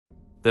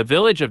The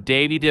village of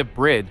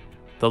Davydov,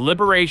 the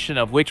liberation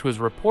of which was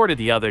reported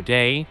the other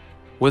day,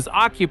 was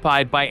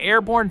occupied by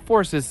airborne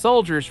forces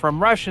soldiers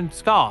from Russian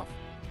Pskov.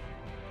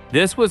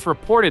 This was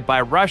reported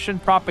by Russian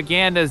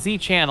propaganda Z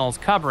channels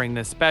covering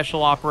this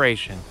special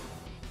operation.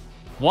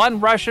 One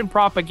Russian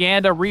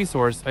propaganda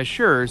resource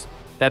assures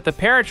that the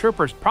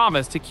paratroopers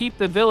promised to keep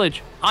the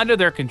village under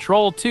their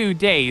control 2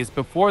 days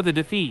before the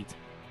defeat.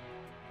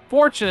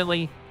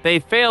 Fortunately, they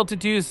failed to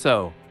do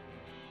so.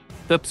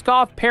 The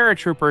Pskov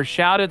paratroopers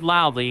shouted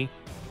loudly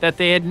that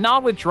they had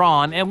not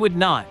withdrawn and would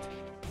not.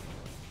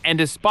 And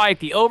despite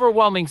the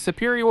overwhelming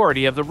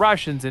superiority of the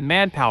Russians in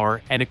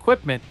manpower and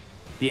equipment,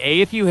 the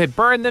AFU had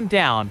burned them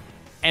down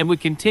and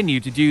would continue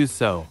to do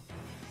so.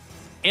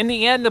 In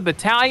the end, the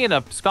battalion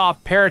of Pskov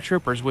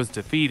paratroopers was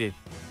defeated.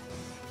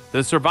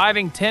 The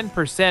surviving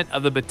 10%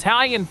 of the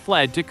battalion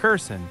fled to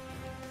Kherson.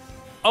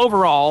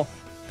 Overall,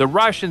 the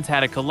Russians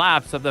had a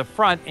collapse of the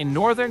front in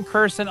northern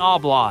Kherson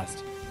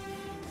Oblast.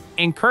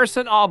 In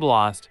Kherson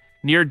Oblast,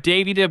 near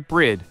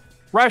Davydov,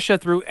 Russia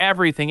threw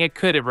everything it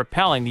could at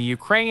repelling the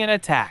Ukrainian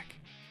attack.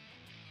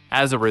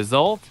 As a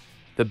result,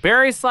 the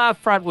Berislav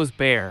front was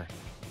bare.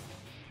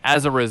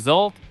 As a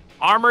result,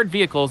 armored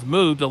vehicles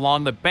moved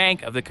along the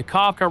bank of the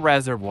Kakhovka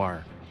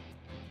Reservoir.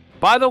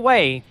 By the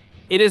way,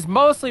 it is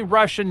mostly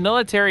Russian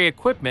military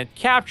equipment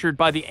captured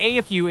by the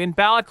AFU in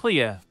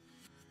Balaklia.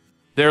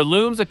 There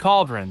looms a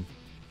cauldron,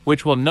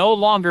 which will no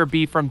longer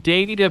be from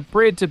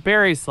Davydov to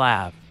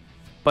Berislav,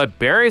 but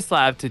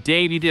Berislav to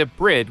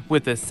Davydov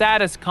with the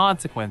saddest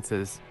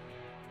consequences.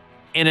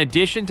 In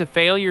addition to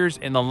failures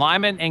in the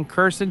Lyman and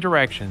Kherson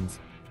directions,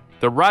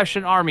 the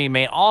Russian army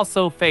may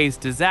also face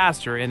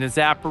disaster in the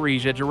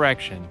Zaporizhia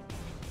direction.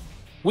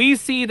 We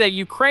see that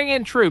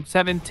Ukrainian troops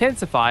have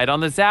intensified on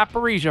the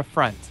Zaporizhia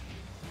front.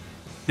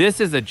 This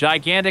is a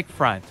gigantic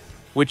front,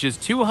 which is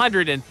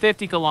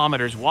 250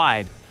 kilometers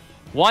wide,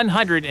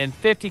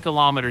 150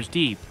 kilometers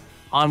deep,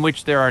 on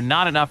which there are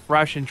not enough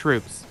Russian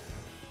troops.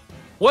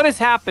 What is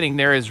happening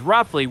there is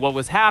roughly what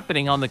was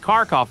happening on the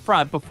Kharkov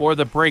front before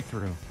the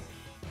breakthrough.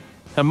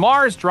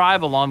 HIMARS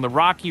drive along the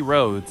rocky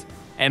roads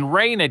and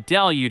rain a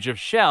deluge of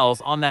shells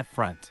on that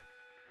front.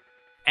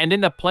 And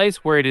in the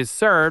place where it is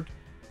served,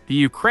 the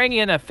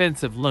Ukrainian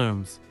offensive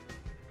looms.